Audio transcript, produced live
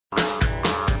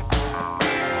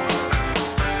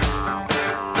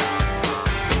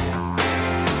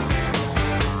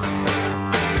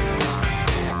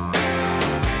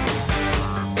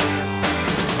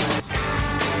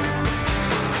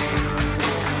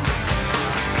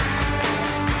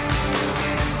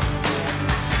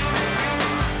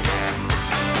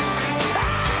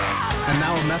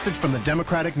message from the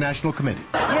Democratic National Committee.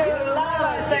 You love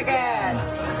us again.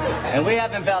 And we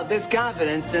haven't felt this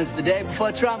confident since the day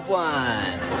before Trump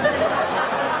won.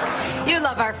 You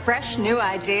love our fresh new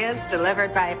ideas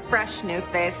delivered by fresh new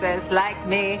faces like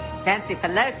me, Nancy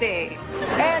Pelosi.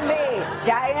 And me,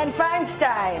 Dianne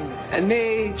Feinstein. And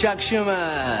me, Chuck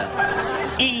Schumer.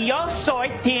 Y yo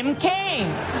soy Tim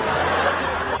Kaine.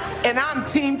 And I'm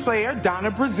team player Donna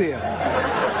Brazil.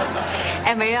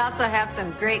 And we also have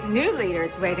some great new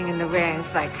leaders waiting in the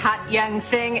wings, like hot young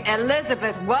thing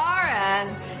Elizabeth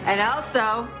Warren. And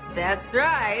also, that's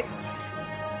right,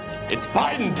 it's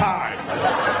Biden time.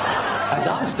 And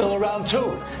I'm still around,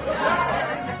 too.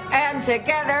 and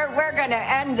together we're going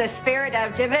to end the spirit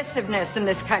of divisiveness in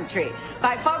this country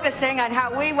by focusing on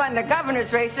how we won the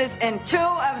governor's races in 2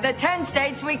 of the 10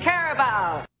 states we care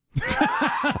about.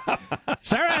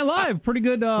 Saturday Night Live, pretty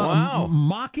good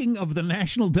mocking of the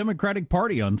National Democratic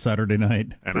Party on Saturday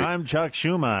night. And I'm Chuck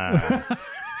Schumer.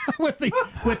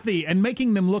 and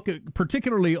making them look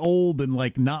particularly old and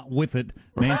like not with it,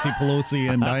 Nancy Pelosi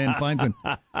and Dianne Feinstein.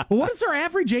 Well, what is their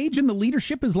average age in the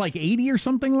leadership? Is like 80 or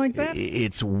something like that?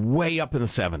 It's way up in the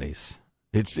 70s.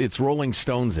 It's Rolling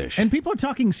Stones-ish. And people are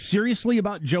talking seriously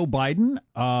about Joe Biden.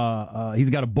 He's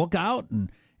got a book out,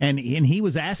 and he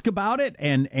was asked about it,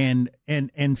 and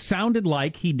sounded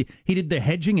like he did the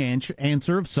hedging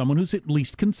answer of someone who's at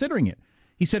least considering it.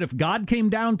 He said, if God came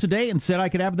down today and said I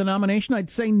could have the nomination, I'd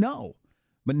say no.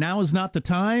 But now is not the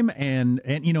time, and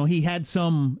he had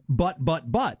some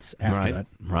buts after that.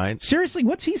 Right. Seriously,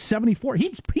 what's he, 74?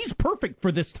 He's perfect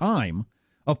for this time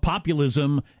of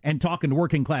populism and talking to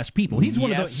working class people. He's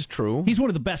one of the, true. He's one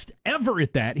of the best ever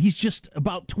at that. He's just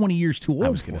about 20 years too old. I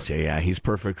was going to say, yeah, he's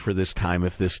perfect for this time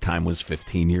if this time was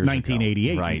 15 years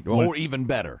 1988. ago. Right, or even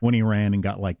better. When he ran and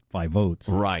got like 5 votes.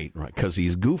 Right, because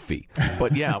he's goofy.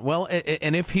 But yeah, well,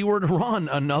 and if he were to run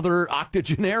another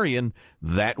octogenarian,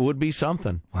 that would be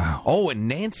something. Wow. Oh, and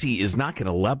Nancy is not going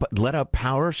to let up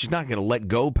power. She's not going to let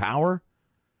go power.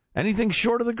 Anything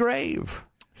short of the grave.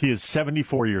 He is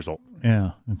 74 years old.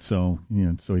 Yeah, and so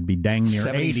so he'd be dang near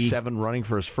 77 80. running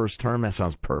for his first term. That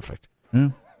sounds perfect. Yeah.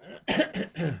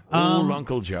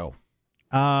 Uncle Joe.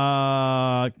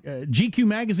 GQ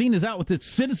magazine is out with its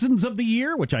Citizens of the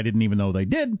Year, which I didn't even know they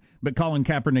did. But Colin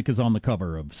Kaepernick is on the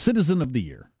cover of Citizen of the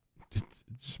Year.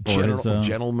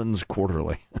 Gentleman's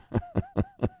Quarterly.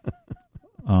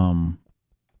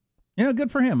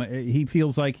 Good for him. He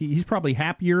feels like he's probably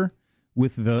happier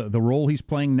with the role he's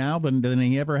playing now than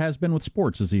he ever has been with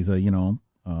sports, as he's a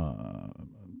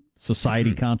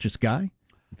society conscious guy.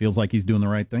 He feels like he's doing the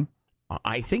right thing.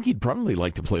 I think he'd probably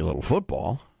like to play a little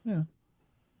football. Yeah.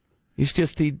 He's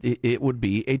just it would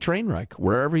be a train wreck.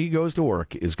 Wherever he goes to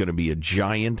work is going to be a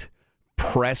giant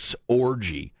press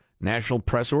orgy, national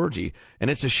press orgy, and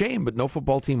it's a shame, but no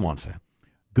football team wants that.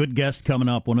 Good guest coming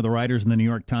up. One of the writers in the New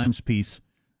York Times piece,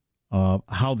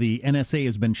 how the NSA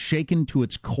has been shaken to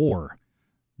its core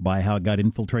by how it got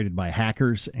infiltrated by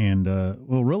hackers, and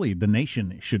really the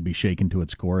nation should be shaken to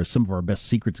its core as some of our best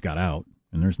secrets got out,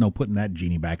 and there's no putting that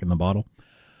genie back in the bottle.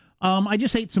 I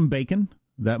just ate some bacon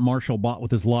that Marshall bought with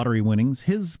his lottery winnings.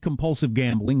 His compulsive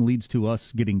gambling leads to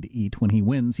us getting to eat. When he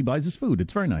wins, he buys his food.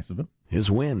 It's very nice of him. His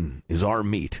win is our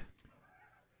meat.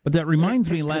 But that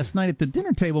reminds me, last night at the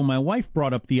dinner table, my wife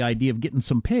brought up the idea of getting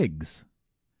some pigs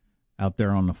out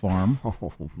there on the farm.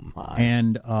 Oh, my.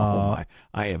 And my.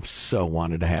 I have so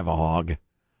wanted to have a hog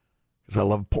because I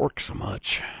love pork so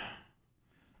much.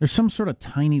 There's some sort of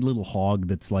tiny little hog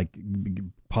that's like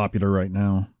popular right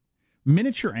now.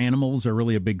 Miniature animals are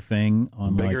really a big thing.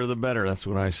 The bigger the better, that's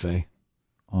what I say.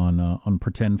 On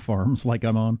pretend farms like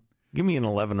I'm on. Give me an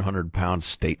 1,100-pound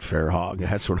state fair hog.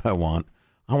 That's what I want.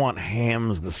 I want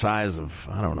hams the size of,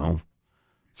 I don't know,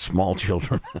 small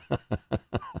children.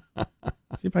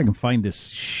 See if I can find this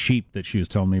sheep that she was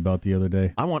telling me about the other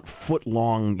day. I want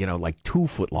foot-long, like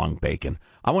 2-foot-long bacon.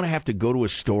 I want to have to go to a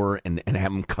store and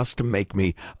have them custom make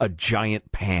me a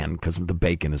giant pan because the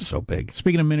bacon is so big.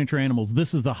 Speaking of miniature animals,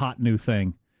 this is the hot new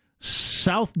thing.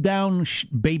 Southdown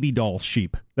baby doll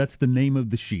sheep. That's the name of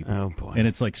the sheep. Oh, boy. And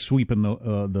it's like sweeping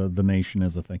the nation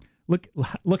as a thing. Look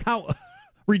how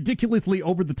ridiculously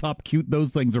over-the-top cute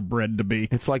those things are bred to be.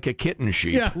 It's like a kitten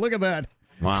sheep. Yeah, look at that.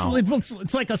 Wow.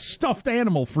 It's like a stuffed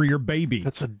animal for your baby.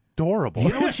 That's adorable. You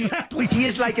know what Exactly. He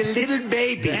is like a little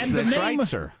baby. And That's the name, right,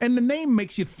 sir. And the name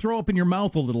makes you throw up in your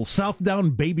mouth a little.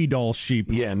 Southdown baby doll sheep.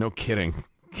 Yeah, no kidding.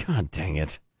 God dang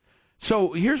it.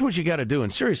 So here's what you got to do.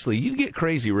 And seriously, you'd get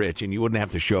crazy rich and you wouldn't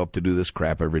have to show up to do this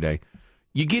crap every day.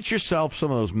 You get yourself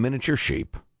some of those miniature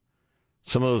sheep,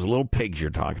 some of those little pigs you're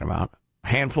talking about, a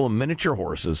handful of miniature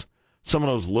horses, some of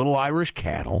those little Irish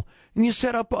cattle, and you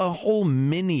set up a whole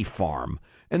mini farm.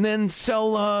 and then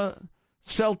sell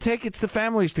tickets to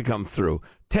families to come through.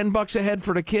 $10 a head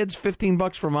for the kids,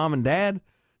 $15 for mom and dad.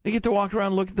 They get to walk around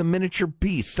and look at the miniature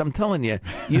beasts. I'm telling you,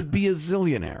 you'd be a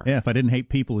zillionaire. Yeah, if I didn't hate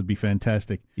people, it'd be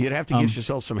fantastic. You'd have to get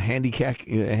yourself some handicap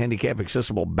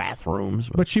accessible bathrooms.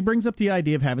 But she brings up the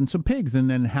idea of having some pigs, and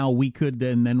then we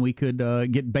could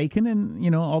get bacon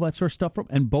and all that sort of stuff.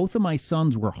 And both of my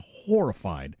sons were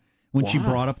horrified when she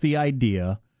brought up the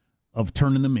idea of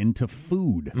turning them into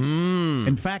food.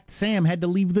 In fact, Sam had to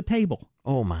leave the table.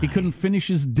 Oh, my. He couldn't finish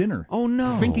his dinner. Oh,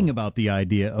 no. Thinking about the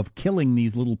idea of killing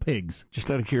these little pigs.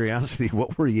 Just out of curiosity,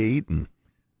 what were you eating?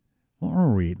 What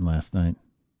were we eating last night?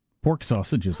 Pork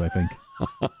sausages, I think.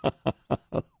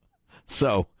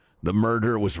 So, the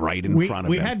murder was right in front of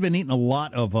him. We had been eating a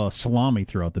lot of salami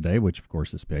throughout the day, which, of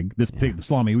course, is pig. The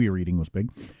salami we were eating was pig.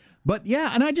 But,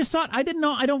 yeah, and I just thought, I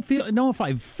don't know if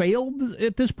I've failed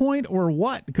at this point or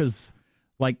what, because,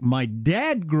 like, my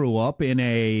dad grew up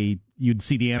in you'd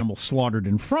see the animal slaughtered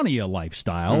in front of you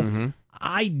lifestyle. Mm-hmm.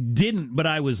 I didn't, but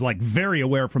I was, like, very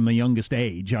aware from the youngest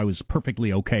age. I was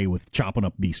perfectly okay with chopping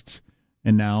up beasts.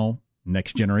 And now,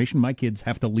 next generation, my kids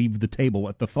have to leave the table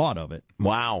at the thought of it.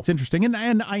 Wow. It's interesting.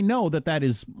 And I know that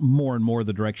is more and more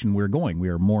the direction we're going. We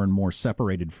are more and more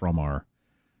separated from our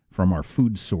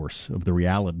food source of the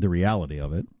reality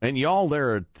of it. And y'all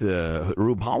there at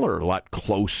Rube Holler are a lot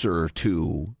closer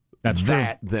to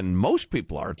that than most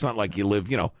people are. It's not like you live,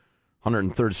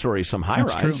 103rd story, some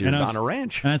high-rise. You're on a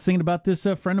ranch. And I was thinking about this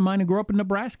friend of mine who grew up in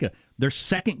Nebraska. Their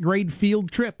second-grade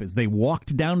field trip, as they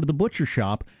walked down to the butcher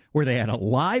shop where they had a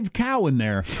live cow in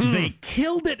there. They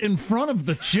killed it in front of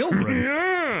the children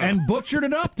and butchered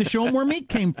it up to show them where meat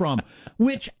came from,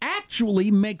 which actually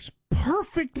makes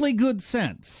perfectly good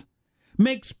sense.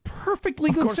 Makes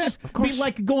perfectly good sense. Of course. Be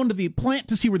like going to the plant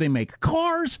to see where they make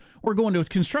cars, or going to a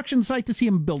construction site to see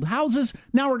them build houses.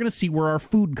 Now we're going to see where our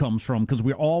food comes from because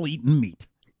we're all eating meat.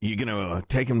 You going to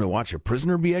take him to watch a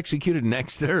prisoner be executed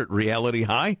next there at Reality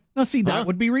High? Now, see, that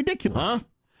would be ridiculous. Huh?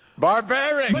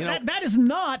 Barbaric! But that is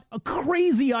not a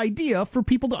crazy idea for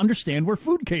people to understand where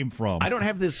food came from. I don't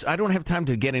have time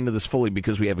to get into this fully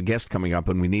because we have a guest coming up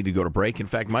and we need to go to break. In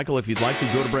fact, Michael, if you'd like to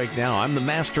go to break now, I'm the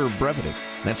master of brevity.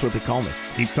 That's what they call me.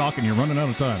 Keep talking, you're running out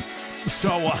of time.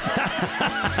 So,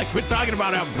 quit talking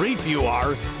about how brief you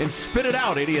are and spit it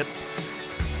out, idiot.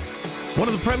 One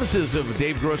of the premises of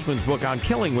Dave Grossman's book on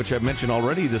killing, which I've mentioned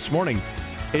already this morning,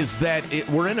 is that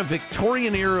we're in a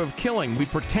Victorian era of killing. We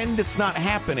pretend it's not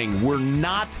happening. We're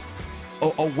not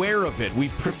aware of it. We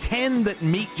pretend that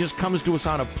meat just comes to us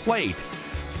on a plate.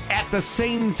 At the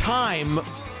same time,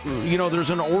 there's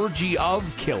an orgy of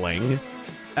killing,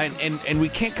 and we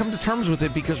can't come to terms with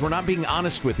it because we're not being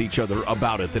honest with each other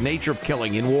about it. The nature of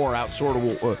killing in war, outside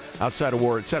of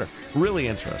war, etc. Really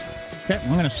interesting. Okay,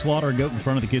 I'm going to slaughter a goat in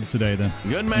front of the kids today, then.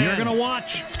 Good man. You're going to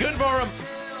watch. It's good for them.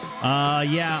 Our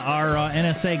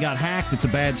NSA got hacked. It's a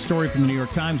bad story from the New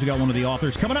York Times. We got one of the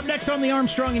authors coming up next on the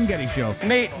Armstrong and Getty Show.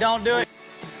 Mate, don't do it.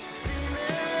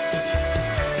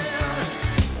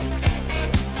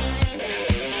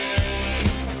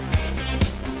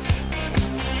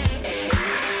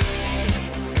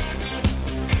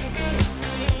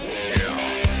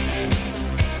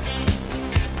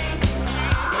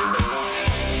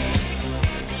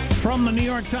 From the New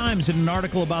York Times, in an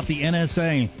article about the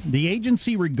NSA, the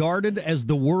agency regarded as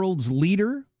the world's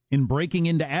leader in breaking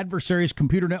into adversaries'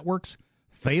 computer networks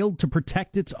failed to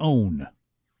protect its own.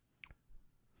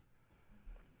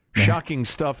 Shocking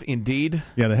stuff indeed.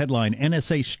 Yeah, the headline,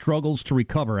 NSA struggles to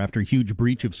recover after huge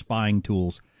breach of spying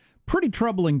tools. Pretty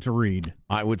troubling to read.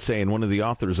 I would say, and one of the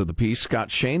authors of the piece,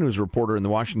 Scott Shane, who's a reporter in the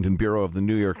Washington Bureau of the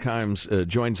New York Times,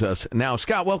 joins us now.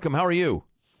 Scott, welcome. How are you?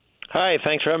 Hi,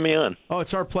 thanks for having me on. Oh,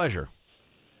 it's our pleasure.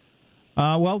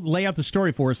 Well, lay out the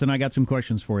story for us, and I got some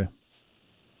questions for you.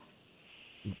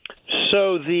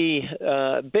 So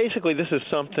basically this is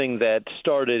something that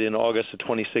started in August of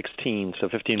 2016, so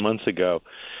 15 months ago,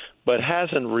 but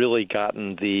hasn't really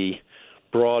gotten the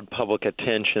broad public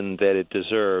attention that it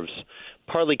deserves,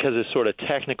 partly because it's sort of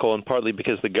technical and partly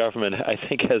because the government, I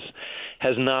think,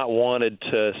 has not wanted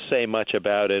to say much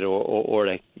about it or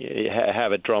to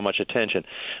have it draw much attention.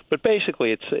 But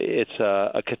basically it's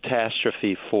a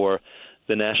catastrophe for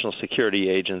the National Security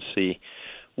Agency,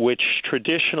 which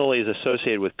traditionally is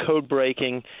associated with code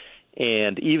breaking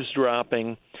and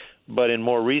eavesdropping, but in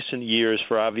more recent years,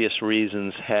 for obvious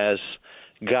reasons, has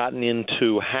gotten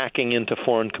into hacking into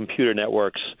foreign computer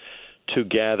networks to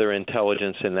gather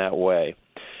intelligence in that way.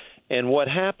 And what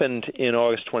happened in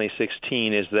August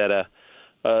 2016 is that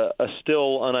a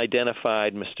still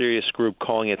unidentified mysterious group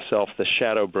calling itself the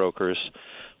Shadow Brokers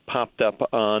popped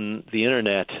up on the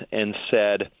Internet and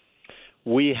said,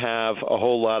 we have a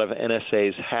whole lot of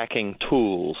NSA's hacking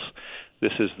tools.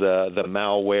 This is the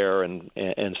malware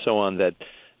and so on that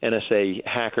NSA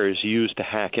hackers use to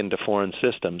hack into foreign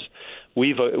systems.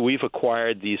 We've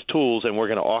acquired these tools, and we're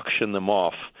going to auction them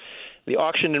off. The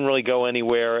auction didn't really go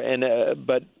anywhere,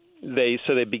 but they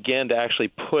began to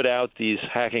actually put out these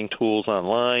hacking tools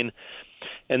online,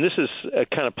 and this is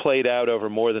kind of played out over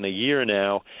more than a year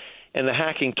now. And the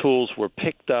hacking tools were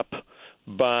picked up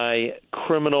by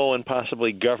criminal and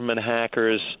possibly government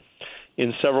hackers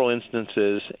in several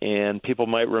instances. And people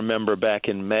might remember back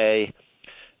in May,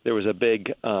 there was a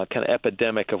big kind of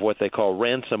epidemic of what they call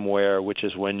ransomware, which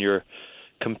is when your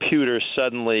computer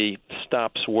suddenly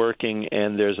stops working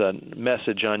and there's a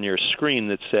message on your screen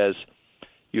that says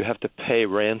you have to pay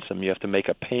ransom, you have to make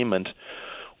a payment,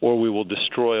 or we will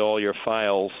destroy all your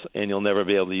files and you'll never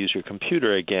be able to use your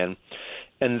computer again.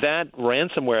 And that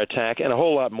ransomware attack and a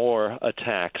whole lot more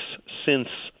attacks since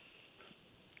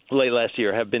late last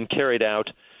year have been carried out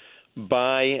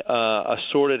by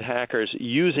assorted hackers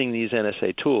using these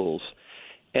NSA tools.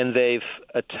 And they've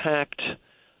attacked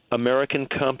American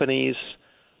companies,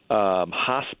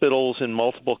 hospitals in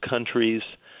multiple countries.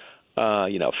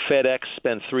 FedEx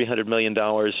spent $300 million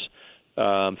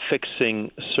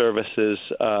fixing services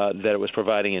that it was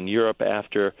providing in Europe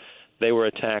after they were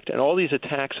attacked. And all these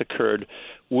attacks occurred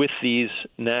with these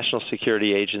National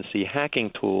Security Agency hacking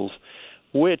tools,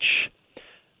 which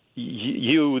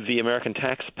you, the American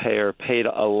taxpayer, paid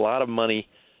a lot of money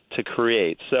to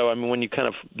create. So, I mean, when you kind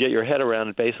of get your head around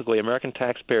it, basically American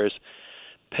taxpayers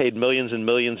paid millions and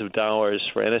millions of dollars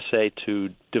for NSA to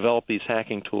develop these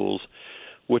hacking tools,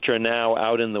 which are now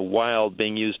out in the wild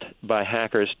being used by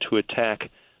hackers to attack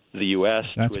the U.S.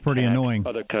 That's pretty annoying.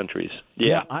 Other countries.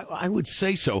 Yeah, I would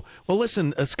say so. Well,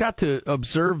 listen, Scott, to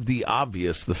observe the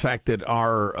obvious, the fact that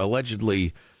our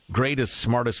allegedly greatest,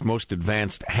 smartest, most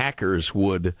advanced hackers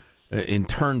would in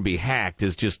turn be hacked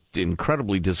is just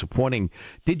incredibly disappointing.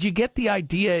 Did you get the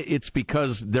idea it's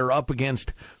because they're up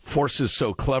against forces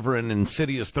so clever and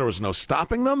insidious there was no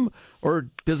stopping them? Or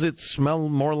does it smell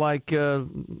more like,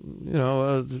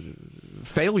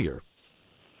 failure?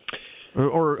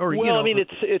 Or well, I mean,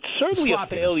 it's certainly a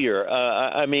failure.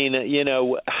 I mean,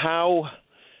 how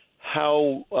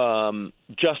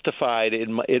justified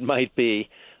it might be,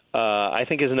 I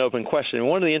think, is an open question. And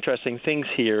one of the interesting things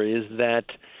here is that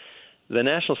the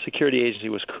National Security Agency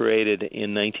was created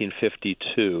in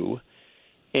 1952,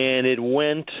 and it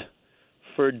went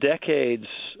for decades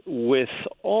with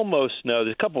there's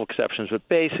a couple of exceptions, but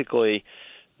basically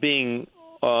being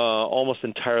almost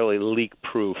entirely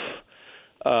leak-proof.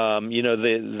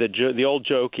 The old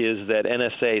joke is that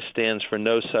NSA stands for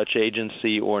no such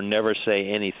agency or never say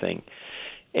anything.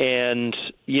 And,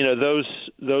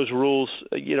 those rules,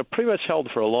 pretty much held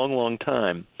for a long, long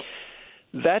time.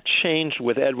 That changed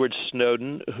with Edward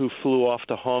Snowden, who flew off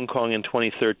to Hong Kong in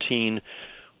 2013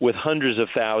 with hundreds of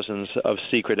thousands of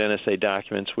secret NSA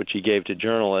documents, which he gave to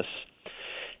journalists.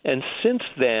 And since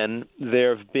then,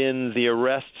 there have been the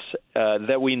arrests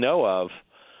that we know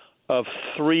of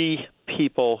 3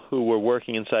 people who were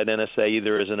working inside NSA,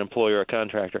 either as an employee or a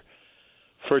contractor,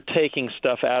 for taking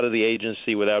stuff out of the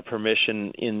agency without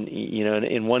permission.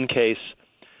 In one case,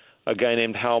 a guy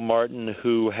named Hal Martin,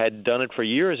 who had done it for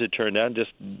years, it turned out,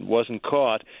 just wasn't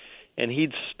caught, and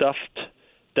he'd stuffed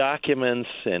documents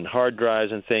and hard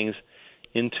drives and things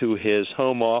into his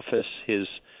home office, his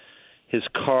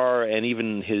car, and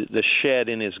even the shed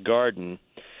in his garden.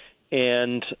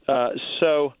 And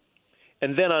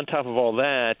and then on top of all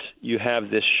that, you have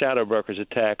this shadow brokers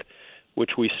attack,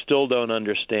 which we still don't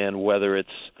understand whether it's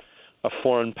a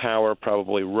foreign power,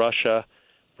 probably Russia,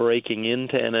 breaking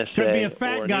into NSA. Could be a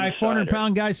fat guy,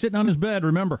 400-pound guy sitting on his bed,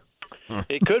 remember?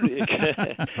 It could be.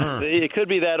 It could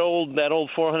be that old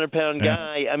 400-pound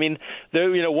guy. I mean,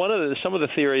 some of the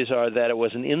theories are that it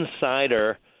was an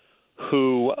insider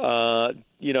who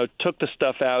took the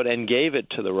stuff out and gave it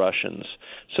to the Russians.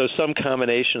 So some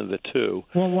combination of the two.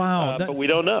 Well, wow. But we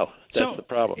don't know. That's the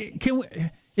problem.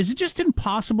 Is it just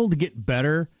impossible to get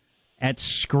better at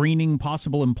screening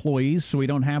possible employees so we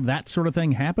don't have that sort of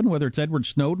thing happen, whether it's Edward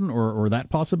Snowden or that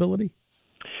possibility?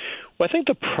 Well, I think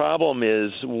the problem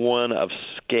is one of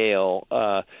scale.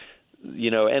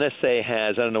 NSA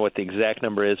has, I don't know what the exact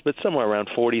number is, but somewhere around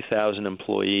 40,000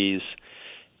 employees.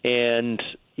 And,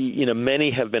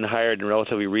 many have been hired in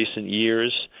relatively recent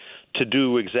years to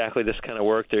do exactly this kind of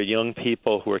work. They're young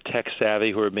people who are tech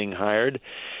savvy who are being hired.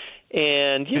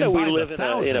 And, we live in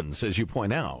a as you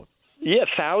point out. Yeah,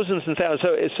 thousands and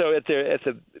thousands. So at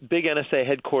the big NSA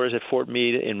headquarters at Fort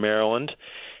Meade in Maryland,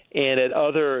 and at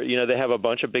other, they have a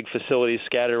bunch of big facilities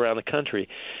scattered around the country.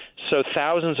 So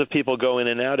thousands of people go in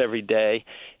and out every day,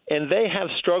 and they have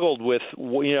struggled with,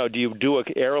 do you do an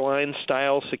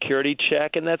airline-style security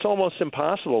check? And that's almost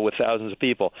impossible with thousands of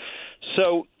people.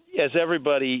 So as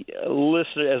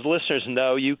listeners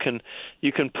know, you can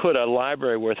put a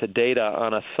library worth of data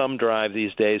on a thumb drive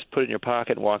these days, put it in your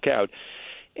pocket, and walk out.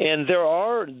 And there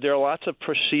are lots of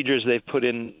procedures they've put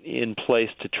in place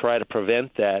to try to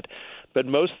prevent that. But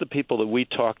most of the people that we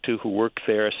talk to who work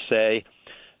there say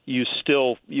you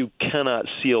cannot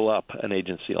seal up an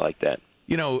agency like that.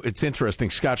 It's interesting.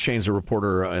 Scott Shane's a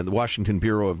reporter in the Washington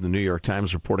Bureau of the New York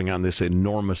Times reporting on this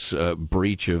enormous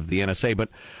breach of the NSA. But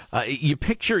you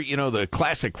picture, the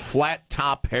classic flat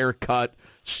top haircut,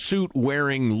 suit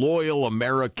wearing, loyal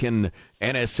American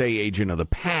NSA agent of the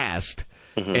past.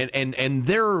 Mm-hmm. And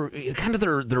their kind of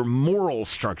their moral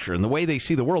structure and the way they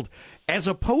see the world, as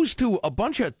opposed to a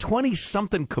bunch of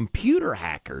 20-something computer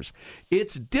hackers.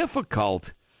 It's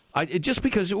difficult. Just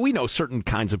because we know certain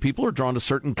kinds of people are drawn to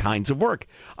certain kinds of work.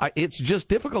 It's just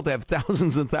difficult to have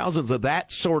thousands and thousands of that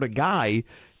sort of guy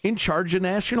in charge of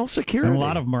national security. And a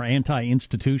lot of them are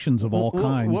anti-institutions of all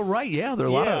kinds. Well, right, yeah. There are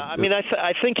a lot of... I mean,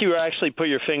 I think you actually put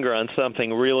your finger on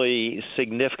something really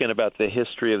significant about the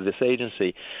history of this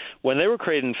agency. When they were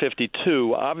created in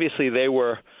 1952, obviously they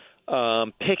were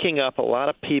picking up a lot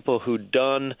of people who'd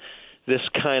done this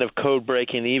kind of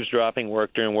code-breaking, eavesdropping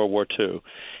work during World War II.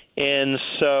 And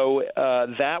so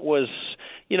that was,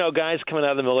 guys coming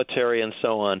out of the military and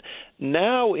so on.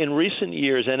 Now, in recent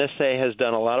years, NSA has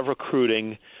done a lot of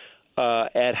recruiting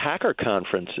at hacker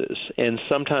conferences. And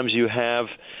sometimes you have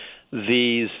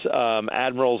these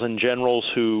admirals and generals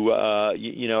who,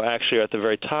 actually are at the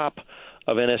very top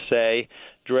of NSA,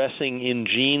 dressing in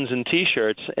jeans and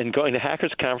T-shirts and going to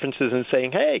hackers conferences and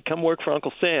saying, "Hey, come work for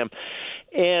Uncle Sam."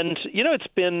 And,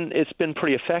 it's been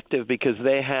pretty effective because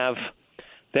they have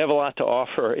a lot to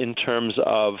offer in terms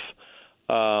of,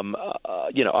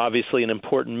 obviously an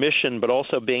important mission, but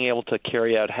also being able to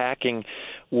carry out hacking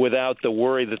without the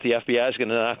worry that the FBI is going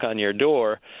to knock on your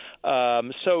door.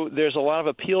 So there's a lot of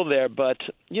appeal there. But,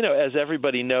 as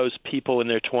everybody knows, people in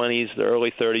their 20s, their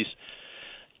early 30s,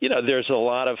 there's a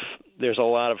lot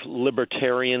of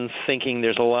libertarian thinking.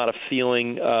 There's a lot of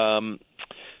feeling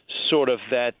sort of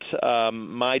that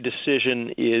my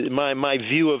decision is my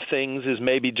view of things is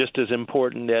maybe just as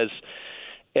important as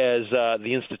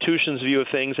the institution's view of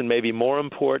things, and maybe more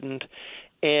important.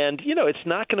 And it's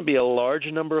not going to be a large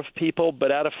number of people,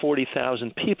 but out of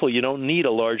 40,000 people, you don't need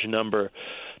a large number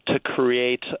to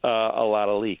create a lot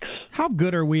of leaks. How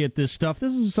good are we at this stuff?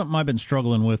 This is something I've been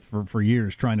struggling with for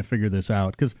years, trying to figure this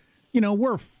out, because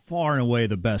we're far and away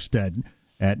the best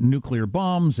at nuclear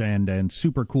bombs and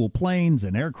super cool planes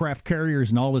and aircraft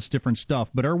carriers and all this different stuff.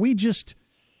 But are we just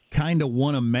kind of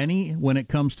one of many when it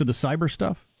comes to the cyber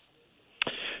stuff?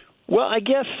 Well, I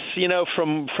guess,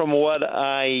 from what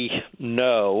I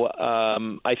know,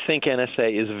 I think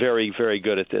NSA is very, very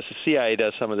good at this. The CIA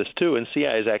does some of this too, and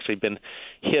CIA has actually been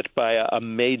hit by a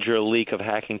major leak of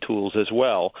hacking tools as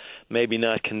well, maybe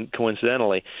not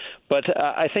coincidentally. But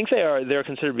I think they're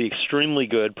considered to be extremely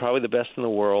good, probably the best in the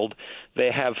world. They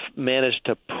have managed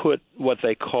to put what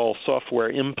they call software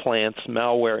implants,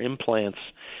 malware implants,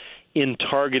 in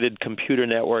targeted computer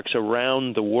networks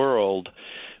around the world,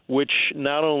 which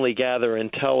not only gather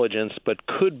intelligence but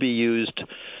could be used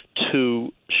to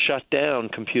shut down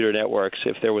computer networks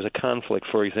if there was a conflict,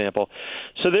 for example.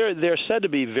 So they're said to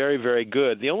be very, very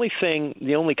good. The only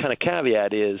kind of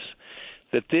caveat is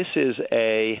that this is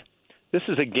a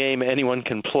game anyone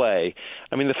can play.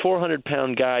 I mean, the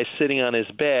 400-pound guy sitting on his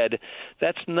bed,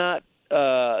 that's not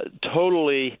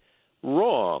totally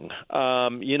wrong.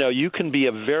 You can be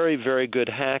a very, very good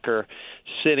hacker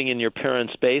sitting in your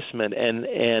parents' basement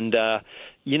and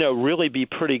really be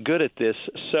pretty good at this.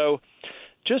 So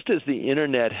just as the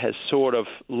Internet has sort of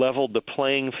leveled the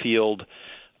playing field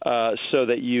so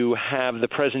that you have the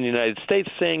President of the United States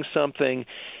saying something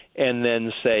and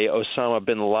then, say, Osama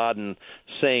bin Laden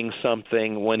saying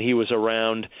something when he was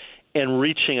around and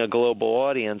reaching a global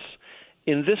audience,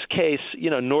 in this case,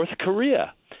 North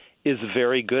Korea is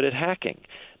very good at hacking.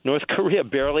 North Korea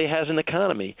barely has an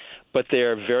economy, but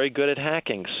they're very good at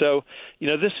hacking. So,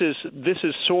 this is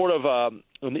sort of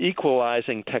an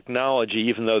equalizing technology,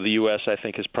 even though the U.S., I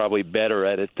think, is probably better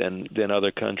at it than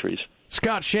other countries.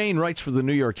 Scott Shane writes for the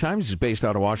New York Times. He's based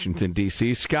out of Washington,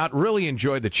 D.C. Scott, really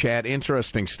enjoyed the chat.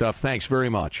 Interesting stuff. Thanks very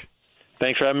much.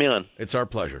 Thanks for having me on. It's our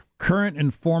pleasure. Current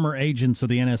and former agents of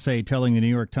the NSA telling the New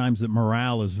York Times that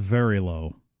morale is very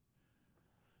low.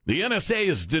 The NSA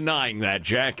is denying that,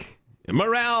 Jack.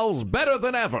 Morale's better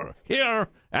than ever here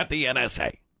at the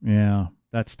NSA. Yeah.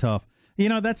 That's tough.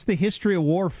 That's the history of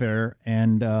warfare,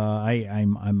 and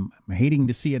I'm hating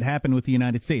to see it happen with the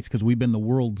United States because we've been the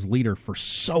world's leader for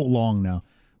so long now.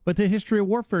 But the history of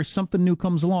warfare, something new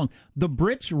comes along. The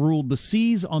Brits ruled the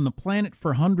seas on the planet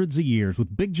for hundreds of years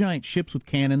with big giant ships with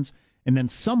cannons, and then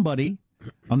somebody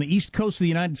on the east coast of the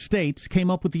United States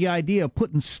came up with the idea of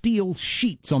putting steel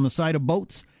sheets on the side of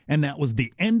boats, and that was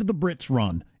the end of the Brits'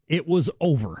 run. It was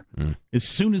over. As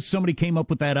soon as somebody came up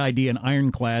with that idea, and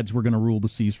ironclads were going to rule the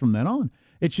seas from then on.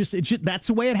 It's just that's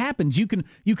the way it happens. You can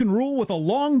rule with a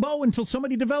long bow until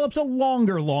somebody develops a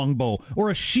longer long bow or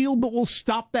a shield that will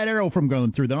stop that arrow from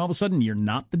going through. Then all of a sudden you're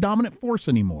not the dominant force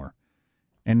anymore.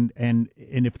 And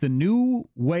if the new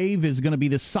wave is going to be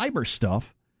this cyber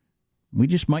stuff, we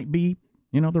just might be,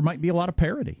 there might be a lot of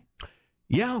parity.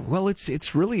 Yeah, well, it's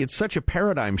such a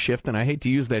paradigm shift, and I hate to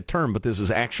use that term, but this is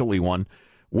actually one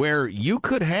where you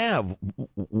could have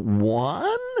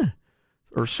one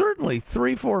or certainly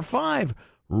 3, 4, 5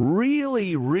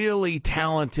 really, really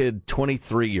talented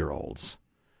 23-year-olds.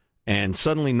 And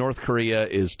suddenly North Korea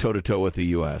is toe-to-toe with the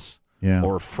U.S. Yeah.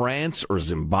 Or France or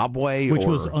Zimbabwe. Which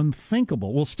was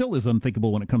unthinkable. Well, still is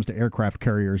unthinkable when it comes to aircraft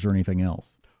carriers or anything else.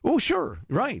 Oh, sure,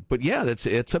 right. But yeah,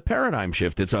 it's a paradigm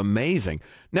shift. It's amazing.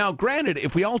 Now, granted,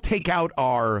 if we all take out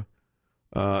our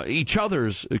each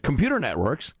other's computer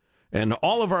networks, and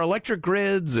all of our electric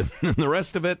grids and the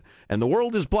rest of it, and the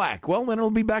world is black, well, then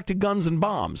it'll be back to guns and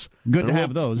bombs. Good to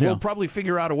have those, yeah. We'll probably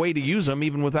figure out a way to use them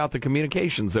even without the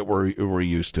communications that we're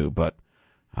used to. But,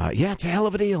 yeah, it's a hell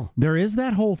of a deal. There is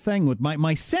that whole thing with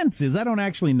my sense is, I don't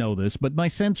actually know this, but my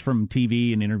sense from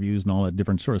TV and interviews and all that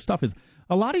different sort of stuff is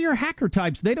a lot of your hacker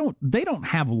types, they don't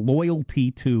have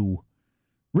loyalty to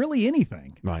really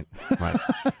anything. Right.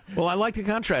 Well, I like the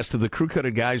contrast to the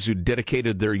crew-cutted guys who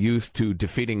dedicated their youth to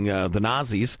defeating the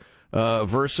Nazis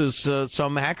versus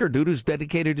some hacker dude who's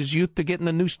dedicated his youth to getting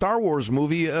the new Star Wars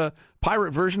movie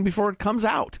pirate version before it comes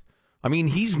out. I mean,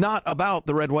 he's not about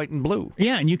the red, white, and blue.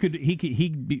 Yeah, and he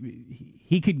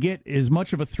could get as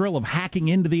much of a thrill of hacking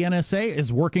into the NSA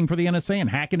as working for the NSA and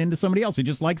hacking into somebody else. He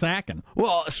just likes hacking.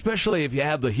 Well, especially if you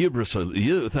have the hubris of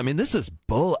youth. I mean, this is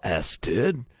bull-ass,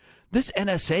 dude. This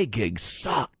NSA gig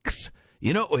sucks.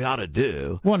 You know what we ought to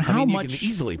do? Well, and how you much? can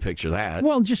easily picture that.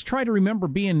 Well, just try to remember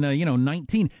being,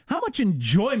 19. How much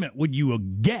enjoyment would you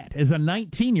get as a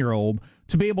 19-year-old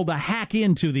to be able to hack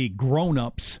into the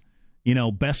grown-ups,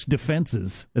 best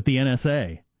defenses at the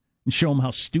NSA and show them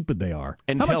how stupid they are?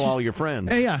 And tell all your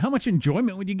friends. Yeah, how much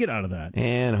enjoyment would you get out of that?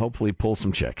 And hopefully pull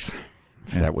some chicks.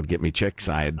 If that would get me chicks,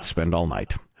 I'd spend all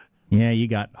night. Yeah, you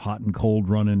got hot and cold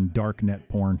running dark net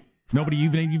porn. Nobody,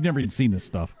 you've never even seen this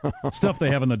stuff. Stuff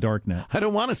they have in the dark net. I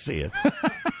don't want to see it.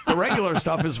 The regular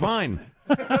stuff is fine.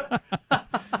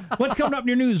 What's coming up in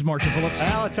your news, Marshall Phillips?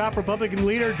 Well, a top Republican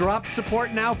leader drops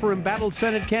support now for embattled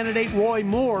Senate candidate Roy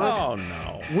Moore. Oh,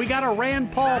 no. We got a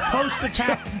Rand Paul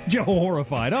post-attack. Joe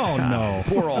horrified. Oh, no.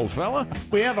 Poor old fella.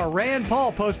 We have a Rand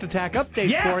Paul post-attack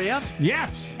update for you.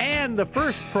 Yes. And the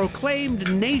first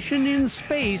proclaimed nation in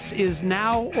space is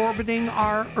now orbiting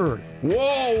our Earth.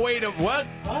 Whoa, wait a what?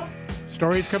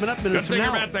 Stories coming up minutes from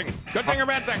now. Good thing or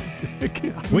bad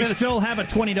thing? We still have a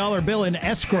 $20 bill in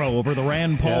escrow over the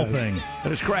Rand Paul thing.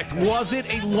 That is correct. Was it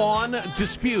a lawn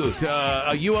dispute,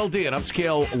 a ULD, an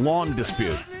upscale lawn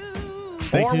dispute?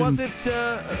 Stay tuned. Was it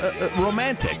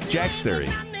romantic? Jack's theory.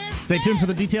 Stay tuned for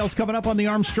the details coming up on the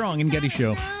Armstrong and Getty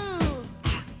Show.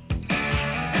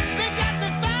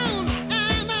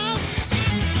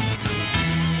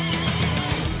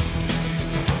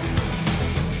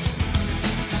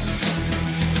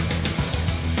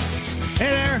 Hey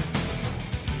there.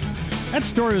 That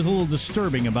story was a little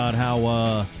disturbing about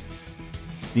how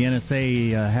the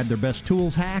NSA had their best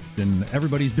tools hacked and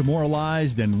everybody's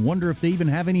demoralized and wonder if they even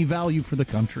have any value for the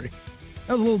country.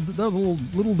 That was a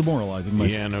little demoralizing.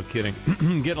 Yeah, no kidding.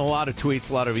 Getting a lot of tweets,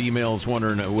 a lot of emails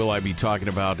wondering, will I be talking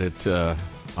about it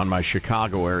on my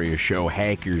Chicago area show,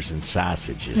 Hackers and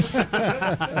Sausages?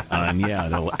 And yeah,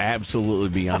 it'll absolutely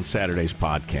be on Saturday's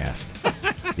podcast.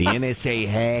 The NSA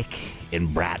hack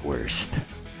and bratwurst.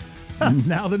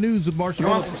 Now the news with Marshall.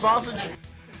 You want some sausage?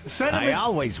 I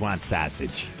always want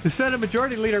sausage. The Senate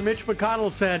Majority Leader Mitch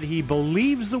McConnell said he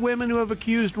believes the women who have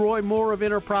accused Roy Moore of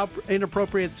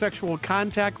inappropriate sexual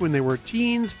contact when they were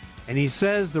teens, and he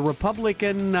says the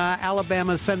Republican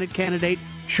Alabama Senate candidate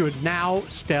should now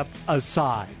step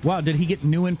aside. Wow, did he get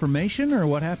new information, or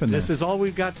what happened there? This is all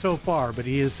we've got so far, but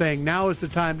he is saying now is the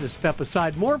time to step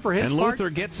aside. More for his and part. Luther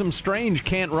Gets Some Strange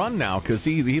can't run now because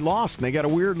he lost, and they got a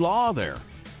weird law there.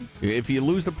 If you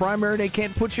lose the primary, they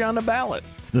can't put you on the ballot.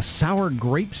 It's the sour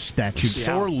grape statute.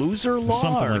 Sore loser law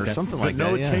something like that.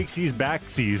 No takesies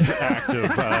backsies Act of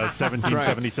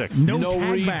 1776. No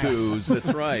redos.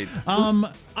 That's right.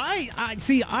 I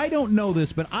see. I don't know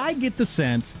this, but I get the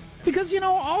sense because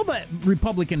all the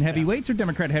Republican heavyweights or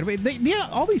Democrat heavyweights.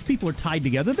 All these people are tied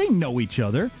together. They know each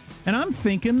other, and I'm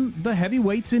thinking the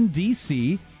heavyweights in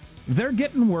D.C. They're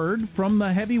getting word from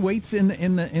the heavyweights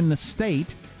in the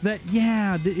state that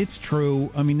it's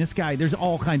true. I mean, this guy. There's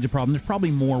all kinds of problems. There's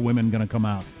probably more women going to come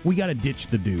out. We got to ditch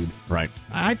the dude. Right.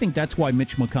 I think that's why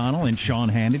Mitch McConnell and Sean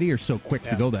Hannity are so quick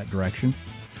to go that direction.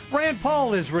 Rand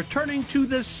Paul is returning to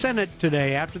the Senate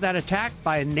today after that attack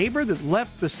by a neighbor that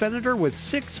left the senator with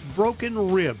 6 broken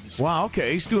ribs. Wow,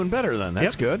 okay, he's doing better then.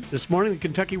 That's good. This morning, the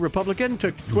Kentucky Republican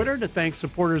took to Twitter to thank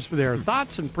supporters for their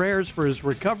thoughts and prayers for his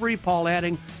recovery. Paul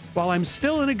adding, "While I'm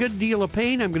still in a good deal of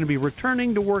pain, I'm going to be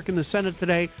returning to work in the Senate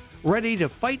today, ready to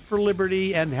fight for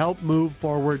liberty and help move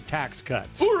forward tax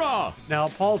cuts." Hoorah! Now,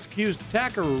 Paul's accused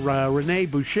attacker, Rene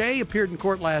Boucher, appeared in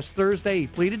court last Thursday. He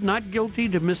pleaded not guilty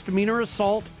to misdemeanor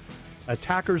assault.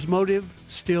 Attacker's motive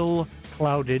still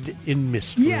clouded in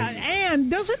mystery. Yeah,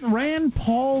 and doesn't Rand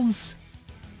Paul's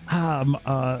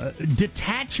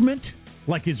detachment,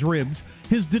 like his ribs,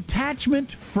 his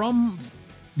detachment from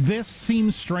this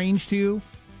seem strange to you?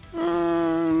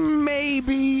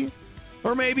 Maybe.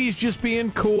 Or maybe he's just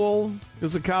being cool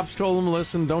because the cops told him,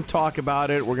 listen, don't talk about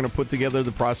it. We're going to put together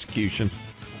the prosecution.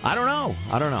 I don't know.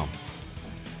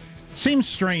 Seems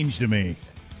strange to me.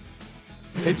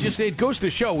 It goes to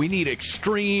show we need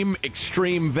extreme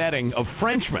vetting of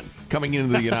Frenchmen coming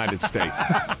into the United States.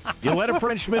 You let a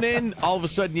Frenchman in, all of a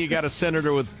sudden you got a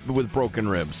senator with broken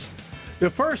ribs. The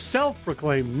first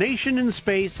self-proclaimed nation in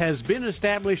space has been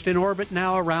established in orbit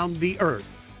now around the Earth.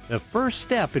 The first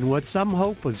step in what some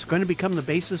hope was going to become the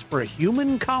basis for a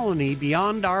human colony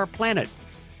beyond our planet.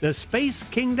 The space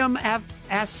kingdom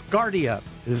Asgardia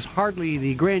is hardly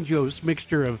the grandiose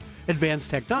mixture of advanced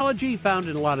technology found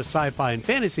in a lot of sci-fi and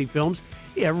fantasy films.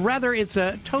 Rather, it's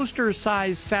a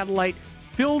toaster-sized satellite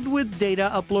filled with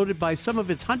data uploaded by some of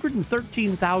its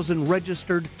 113,000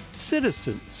 registered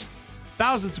citizens.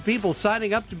 Thousands of people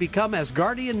signing up to become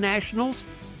Asgardian nationals.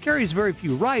 Carries very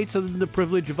few rights other than the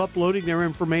privilege of uploading their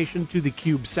information to the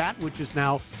CubeSat, which is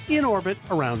now in orbit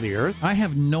around the Earth. I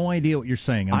have no idea what you're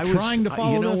saying. I'm trying to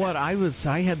follow You know this. what?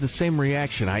 I had the same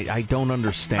reaction. I don't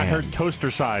understand. I heard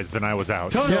toaster size, then I was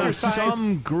out.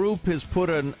 Some group has put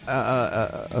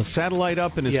a satellite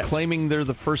up and is claiming they're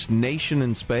the first nation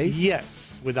in space?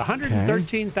 Yes, with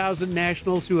 113,000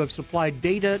 nationals who have supplied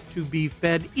data to be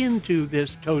fed into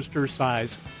this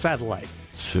toaster-sized satellite.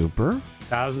 Super.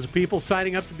 Thousands of people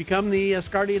signing up to become the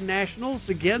Asgardian nationals.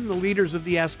 Again, the leaders of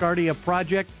the Asgardia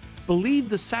project believe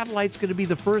the satellite's going to be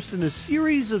the first in a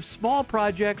series of small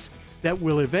projects that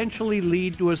will eventually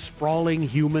lead to a sprawling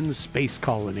human space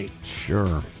colony.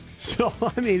 Sure. So,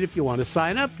 I mean, if you want to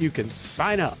sign up, you can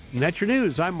sign up. And that's your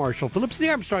news. I'm Marshall Phillips, the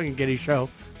Armstrong and Getty Show,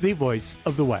 the voice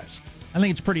of the West. I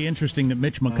think it's pretty interesting that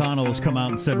Mitch McConnell has come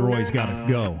out and said Roy's got to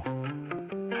go.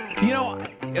 You know,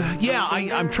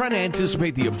 I'm trying to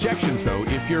anticipate the objections, though.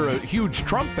 If you're a huge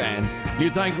Trump fan,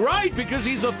 you think, right, because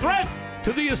he's a threat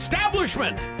to the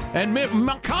establishment. And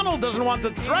McConnell doesn't want the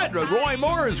threat. Roy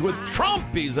Moore is with Trump.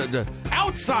 He's an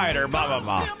outsider, blah,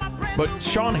 blah, blah. But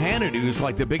Sean Hannity, who's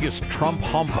like the biggest Trump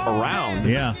hump around,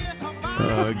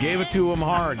 gave it to him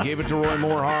hard, gave it to Roy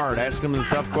Moore hard, asked him the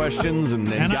tough questions, and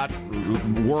got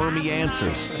wormy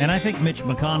answers. And I think Mitch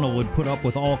McConnell would put up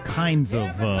with all kinds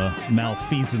of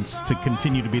malfeasance to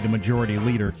continue to be the majority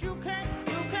leader.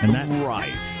 And that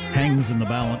hangs in the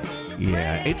balance.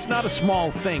 Yeah, it's not a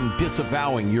small thing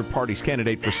disavowing your party's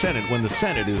candidate for Senate when the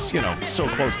Senate is, so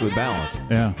closely balanced.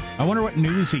 Yeah. I wonder what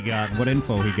news he got, what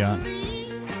info he got.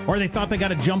 Or they thought they got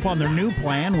to jump on their new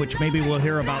plan, which maybe we'll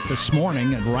hear about this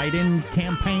morning, a write-in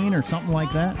campaign or something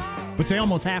like that, which they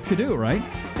almost have to do, right?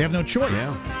 They have no choice.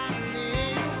 Yeah.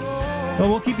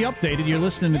 Well, we'll keep you updated. You're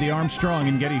listening to the Armstrong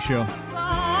and Getty Show.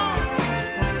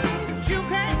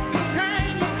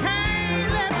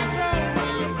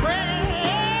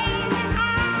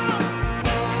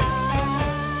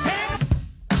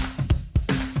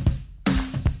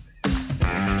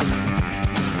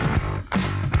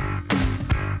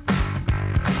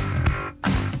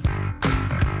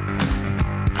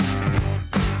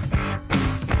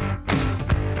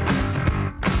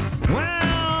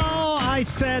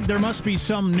 Said there must be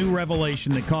some new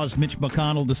revelation that caused Mitch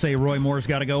McConnell to say Roy Moore's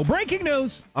got to go. Breaking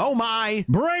news! Oh, my!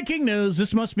 Breaking news!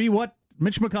 This must be what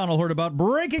Mitch McConnell heard about.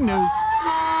 Breaking news!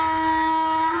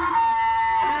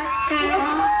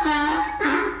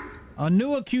 A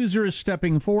new accuser is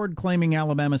stepping forward, claiming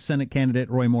Alabama Senate candidate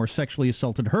Roy Moore sexually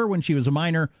assaulted her when she was a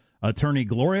minor. Attorney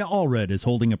Gloria Allred is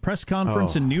holding a press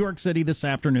conference in New York City this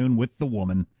afternoon with the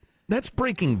woman. That's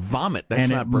breaking vomit. That's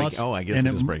not breaking. I guess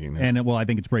it is breaking news. I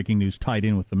think it's breaking news tied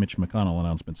in with the Mitch McConnell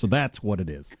announcement. So that's what it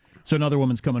is. So another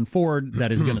woman's coming forward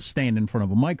that is going to stand in front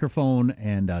of a microphone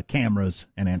and cameras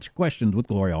and answer questions with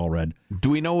Gloria Allred.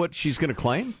 Do we know what she's going to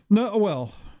claim? No,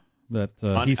 well, that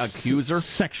he accuser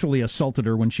sexually assaulted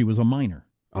her when she was a minor.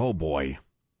 Oh boy.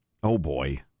 Oh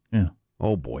boy. Yeah.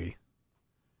 Oh boy.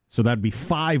 So that'd be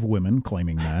 5 women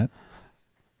claiming that.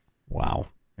 Wow.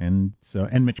 And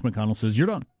Mitch McConnell says you're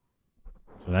done.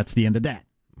 So that's the end of that.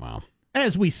 Wow.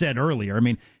 As we said earlier, I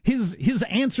mean, his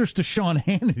answers to Sean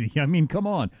Hannity, I mean, come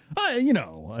on.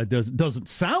 It doesn't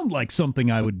sound like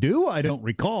something I would do. I don't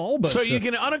recall. But, so you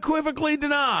can unequivocally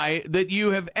deny that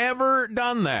you have ever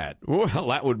done that. Well,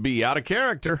 that would be out of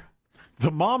character.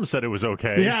 The mom said it was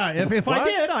okay. Yeah, if I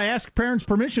did, I asked parents'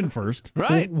 permission first.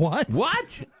 Right.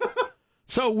 What?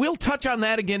 So we'll touch on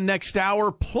that again next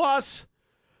hour. Plus,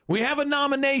 we have a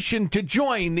nomination to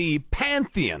join the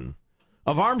pantheon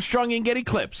of Armstrong and Getty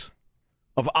clips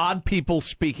of odd people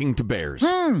speaking to bears.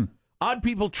 Odd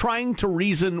people trying to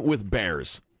reason with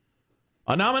bears.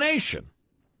 A nomination.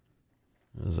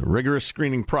 There's a rigorous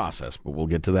screening process, but we'll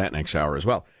get to that next hour as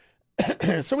well.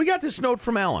 So we got this note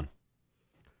from Alan.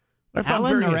 I found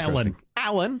Alan very or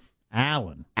interesting.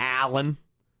 Alan.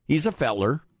 He's a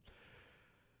feller.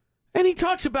 And he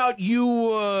talks about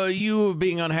you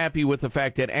being unhappy with the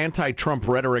fact that anti-Trump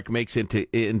rhetoric makes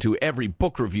into every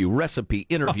book review, recipe,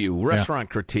 interview, restaurant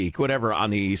critique, whatever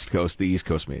on the East Coast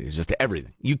media, just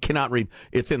everything. You cannot read.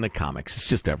 It's in the comics. It's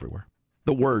just everywhere.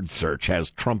 The word search has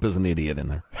Trump is an idiot in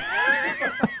there.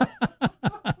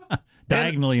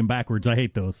 Diagonally and backwards. I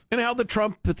hate those. And how the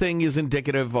Trump thing is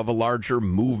indicative of a larger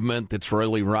movement that's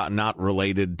really not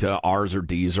related to R's or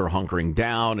D's or hunkering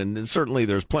down. And certainly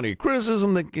there's plenty of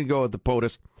criticism that can go at the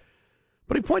POTUS.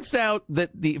 But he points out that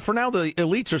for now the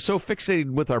elites are so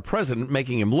fixated with our president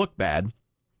making him look bad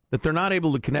that they're not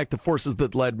able to connect the forces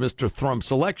that led Mr. Trump's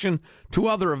election to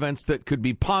other events that could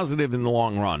be positive in the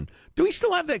long run. Do we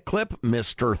still have that clip,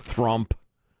 Mr. Trump?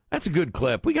 That's a good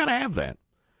clip. We got to have that.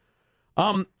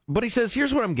 But he says,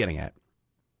 here's what I'm getting at.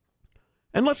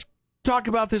 And let's talk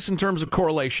about this in terms of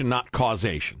correlation, not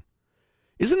causation.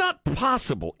 Is it not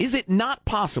possible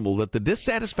that the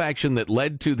dissatisfaction that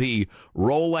led to the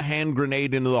roll a hand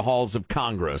grenade into the halls of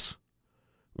Congress,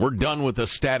 we're done with the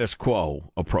status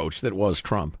quo approach that was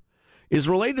Trump, is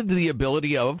related to the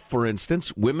ability of, for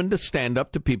instance, women to stand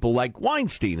up to people like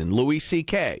Weinstein and Louis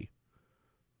C.K.?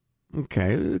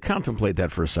 Okay, contemplate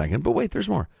that for a second. But wait, there's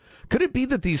more. Could it be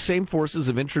that these same forces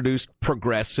have introduced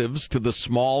progressives to the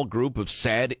small group of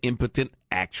sad, impotent,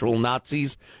 actual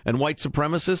Nazis and white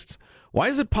supremacists? Why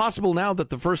is it possible now that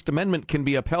the First Amendment can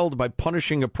be upheld by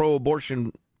punishing a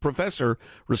pro-abortion professor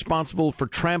responsible for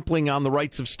trampling on the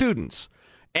rights of students?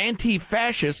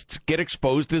 Anti-fascists get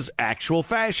exposed as actual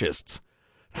fascists.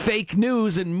 Fake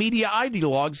news and media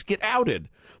ideologues get outed.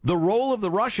 The role of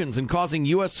the Russians in causing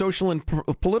U.S. social and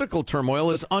political turmoil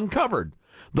is uncovered.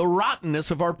 The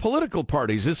rottenness of our political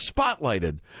parties is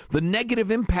spotlighted. The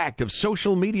negative impact of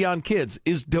social media on kids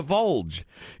is divulged.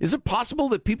 Is it possible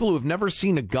that people who have never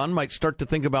seen a gun might start to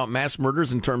think about mass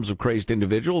murders in terms of crazed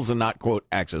individuals and not, quote,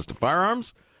 access to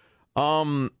firearms?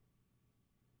 There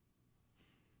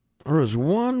was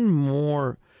one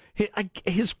more.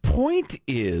 His point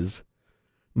is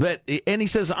that, and he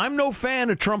says, I'm no fan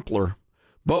of Trumpler,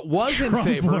 but was in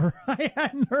favor. I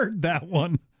hadn't heard that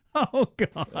one. Oh,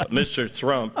 God. Mr.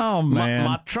 Trump. Oh, man.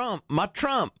 My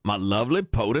Trump, my lovely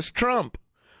POTUS Trump.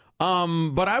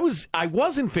 But I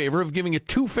was in favor of giving a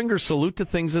 2-finger salute to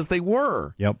things as they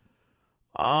were. Yep.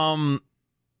 I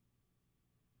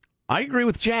agree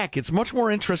with Jack. It's much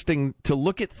more interesting to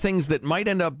look at things that might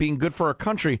end up being good for our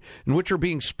country and which are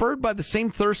being spurred by the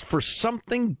same thirst for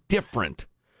something different.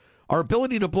 Our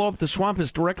ability to blow up the swamp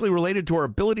is directly related to our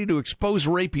ability to expose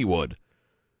rapey wood.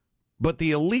 But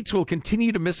the elites will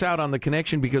continue to miss out on the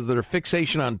connection because of their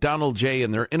fixation on Donald J.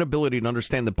 and their inability to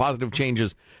understand that positive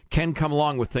changes can come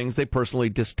along with things they personally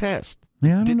detest.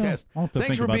 Yeah, I don't know. I'll have to Thanks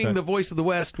think for about being that. the voice of the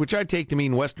West, which I take to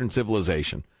mean Western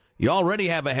civilization. You already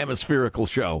have a hemispherical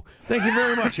show. Thank you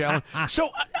very much, Alan. So,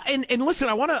 and listen,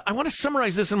 I want to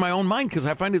summarize this in my own mind because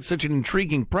I find it such an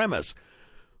intriguing premise.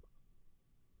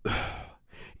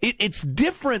 It's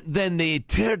different than the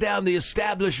tear down the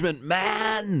establishment,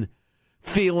 man,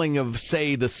 feeling of,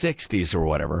 say, the 60s or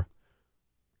whatever.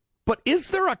 But is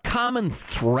there a common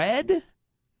thread?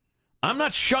 I'm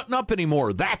not shutting up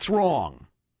anymore. That's wrong.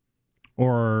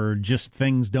 Or just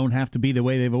things don't have to be the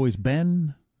way they've always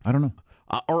been? I don't know.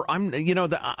 or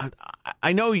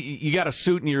I know you got a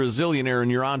suit and you're a zillionaire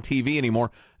and you're on TV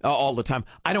anymore all the time.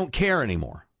 I don't care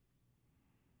anymore.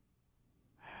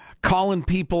 Calling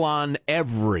people on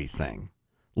everything.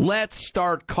 Let's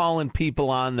start calling people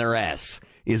on their S.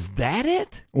 Is that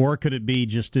it? Or could it be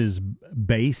just as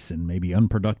base and maybe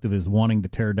unproductive as wanting to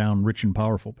tear down rich and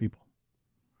powerful people?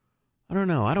 I don't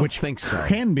know. I don't think so.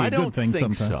 Can be a I don't good thing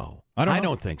think sometimes. so. I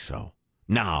don't think so.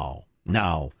 No.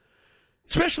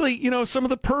 Especially, some of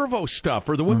the pervo stuff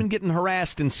or the women getting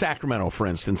harassed in Sacramento, for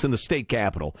instance, in the state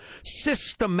capitol.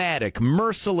 Systematic,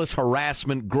 merciless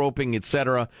harassment, groping,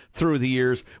 etc. through the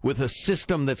years with a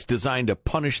system that's designed to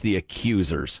punish the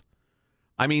accusers.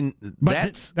 I mean,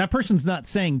 that person's not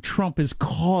saying Trump has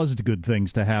caused good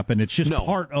things to happen. It's just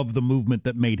part of the movement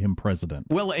that made him president.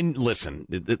 Well, and listen,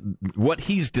 what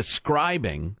he's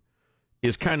describing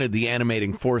is kind of the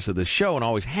animating force of the show and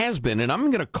always has been. And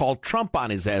I'm going to call Trump on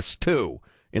his S, too,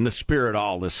 in the spirit of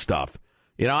all this stuff.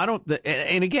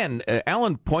 And again,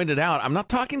 Alan pointed out, I'm not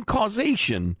talking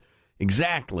causation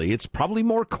exactly. It's probably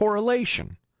more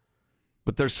correlation.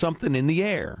 But there's something in the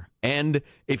air. And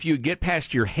if you get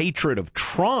past your hatred of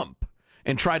Trump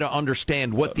and try to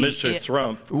understand what Mr.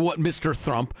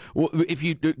 Trump, if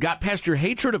you got past your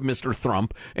hatred of Mr.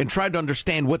 Trump and tried to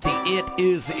understand what the it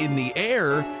is in the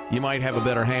air, you might have a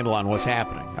better handle on what's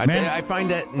happening. I find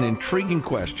that an intriguing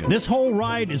question. This whole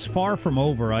ride is far from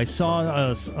over. I saw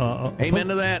amen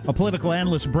to that. A political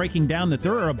analyst breaking down that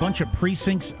there are a bunch of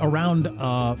precincts around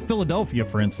Philadelphia,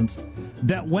 for instance,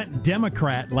 that went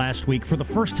Democrat last week for the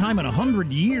first time in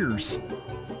 100 years.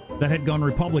 That had gone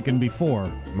Republican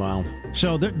before. Wow.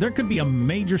 So there could be a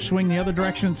major swing the other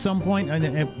direction at some point,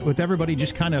 and with everybody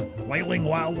just kind of flailing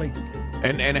wildly.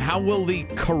 And how will the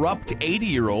corrupt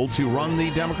 80-year-olds who run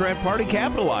the Democrat Party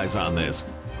capitalize on this?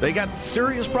 They got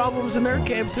serious problems in their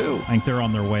camp, too. I think they're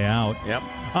on their way out. Yep.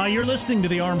 You're listening to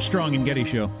the Armstrong and Getty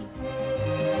Show.